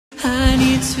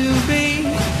need to be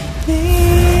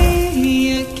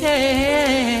me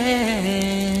again.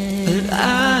 But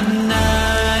I'm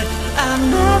not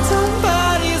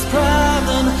somebody's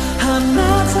problem. I'm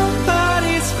not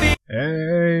somebody's fear.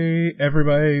 Hey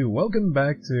everybody, welcome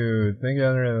back to Think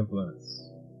Under the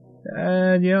Influence.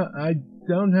 And yeah, I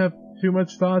don't have too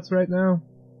much thoughts right now.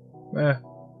 I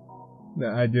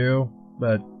do,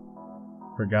 but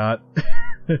forgot.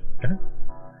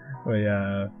 But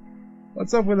yeah,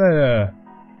 what's up with that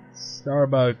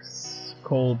Starbucks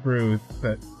cold brew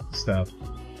stuff?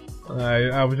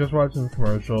 I was just watching the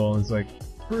commercial and it's like,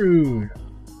 brewed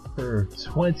for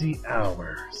 20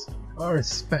 hours. Our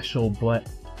special blend.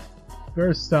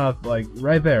 First off, like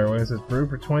right there when it says brewed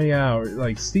for 20 hours,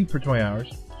 like steep for 20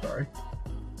 hours, sorry.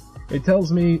 It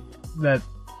tells me that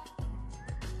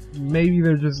maybe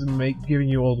they're just giving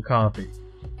you old coffee.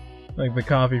 Like the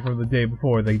coffee from the day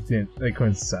before they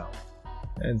couldn't sell.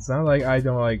 And it's not like I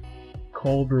don't like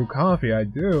cold brew coffee, I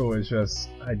do, it's just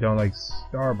I don't like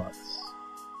Starbucks.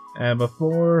 And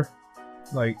before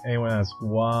like anyone asks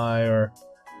why or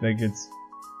think it's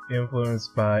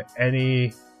influenced by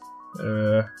any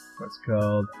any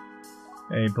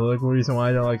political reason why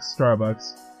I don't like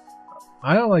Starbucks.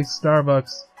 I don't like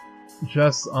Starbucks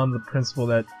just on the principle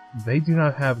that they do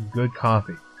not have good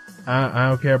coffee. I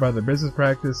don't care about their business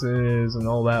practices and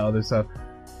all that other stuff.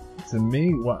 To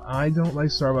me, what I don't like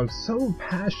Starbucks so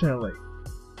passionately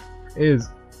is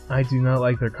I do not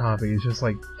like their coffee. It's just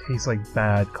like tastes like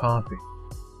bad coffee.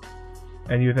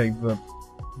 And you think the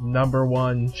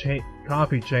 #1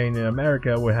 coffee chain in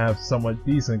America would have somewhat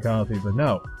decent coffee, but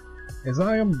no. It's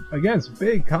not I'm against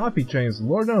big coffee chains.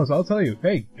 Lord knows, I'll tell you,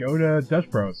 hey, go to Dutch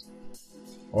Bros.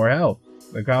 Or hell,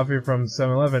 the coffee from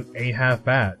 7-Eleven ain't half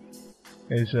bad.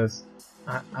 It's just,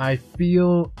 I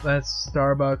feel that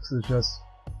Starbucks is just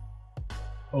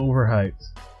overhyped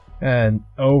and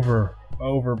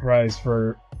overpriced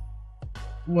for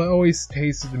what always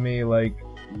tasted to me like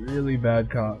really bad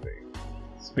coffee.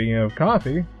 Speaking of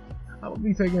coffee, I will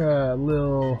be taking a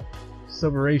little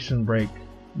celebration break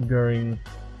during,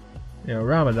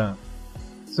 Ramadan.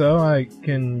 So I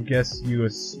can guess you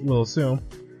will assume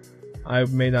I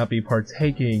may not be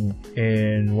partaking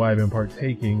in what I've been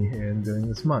partaking in during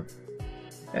this month.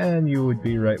 And you would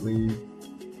be rightly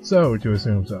so to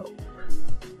assume so.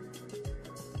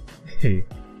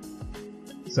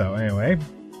 So anyway,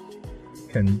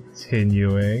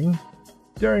 continuing,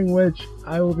 during which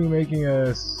I will be making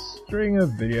a string of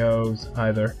videos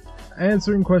either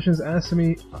answering questions asked to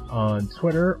me on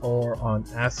Twitter or on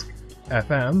Ask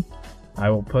FM. I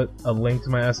will put a link to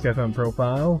my Ask FM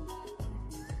profile.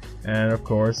 And of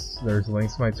course, there's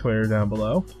links to my Twitter down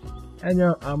below. And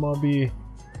I'm gonna be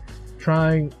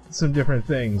trying some different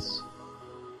things.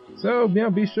 So,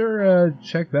 be sure to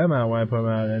check them out when I put them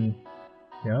out and,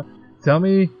 tell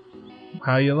me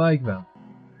how you like them.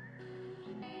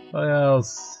 What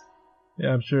else?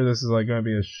 Yeah, I'm sure this is like gonna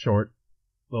be a short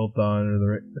little thought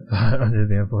under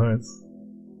the influence.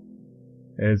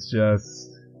 It's just,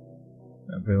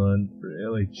 I'm feeling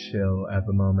really chill at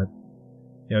the moment.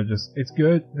 It's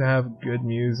good to have good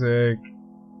music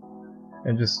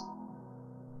and just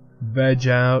veg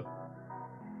out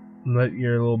and let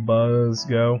your little buzz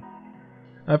go.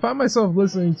 I find myself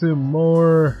listening to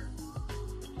more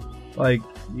like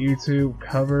YouTube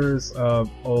covers of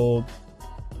old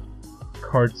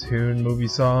cartoon movie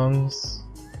songs,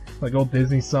 like old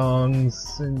Disney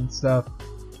songs and stuff,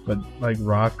 but like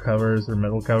rock covers or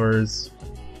metal covers.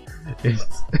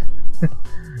 It's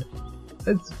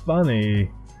funny.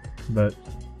 But,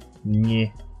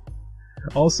 yeah.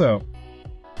 Also,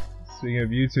 speaking of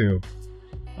YouTube,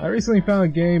 I recently found a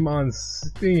game on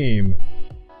Steam.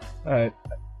 I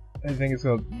think it's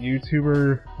called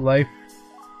YouTuber Life.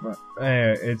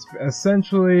 It's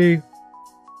essentially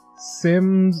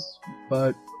Sims,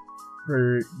 but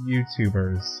for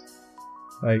YouTubers.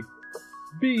 Like,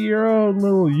 be your own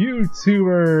little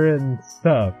YouTuber and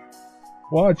stuff.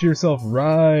 Watch yourself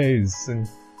rise, and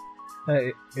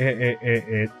it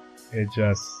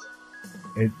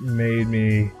made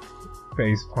me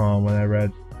facepalm when I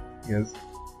read, because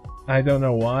I don't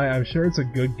know why. I'm sure it's a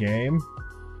good game.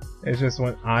 It's just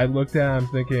when I looked at it, I'm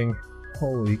thinking,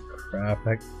 holy crap,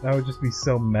 that would just be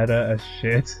so meta as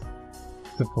shit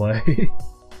to play.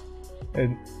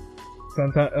 And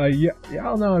sometimes,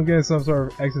 y'all know I'm getting some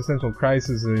sort of existential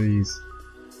crises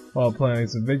while playing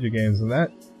some video games, and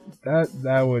that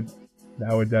would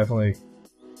definitely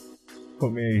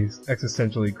put me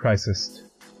existentially crisis.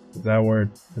 Is that a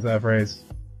word? Is that a phrase?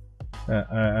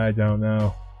 I don't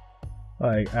know.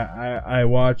 Like, I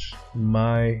watch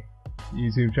my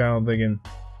YouTube channel thinking,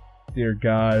 dear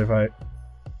God,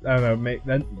 I don't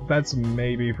know, that's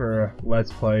maybe for a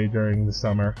Let's Play during the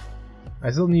summer.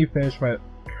 I still need to finish my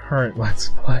current Let's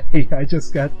Play. I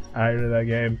just got tired of that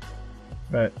game.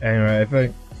 But anyway, I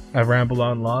think I've rambled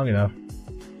on long enough.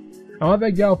 I want to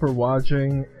thank y'all for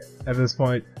watching at this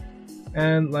point.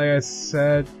 And like I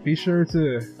said, be sure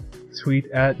to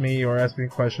tweet at me or ask me a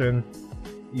question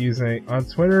on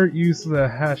Twitter. Use the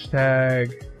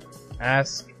hashtag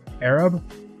AskArab,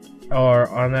 or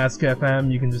on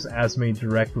AskFM you can just ask me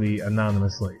directly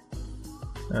anonymously.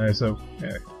 So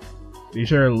be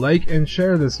sure to like and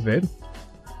share this vid.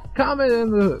 Comment in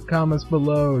the comments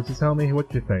below to tell me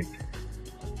what you think.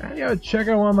 And check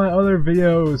out one of my other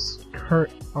videos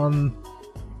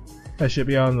that should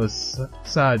be on the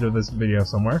side of this video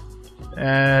somewhere.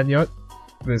 And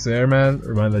this is Airman,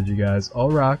 remind that you guys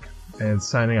all rock, and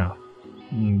signing off.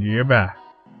 Goodbye.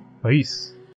 Peace.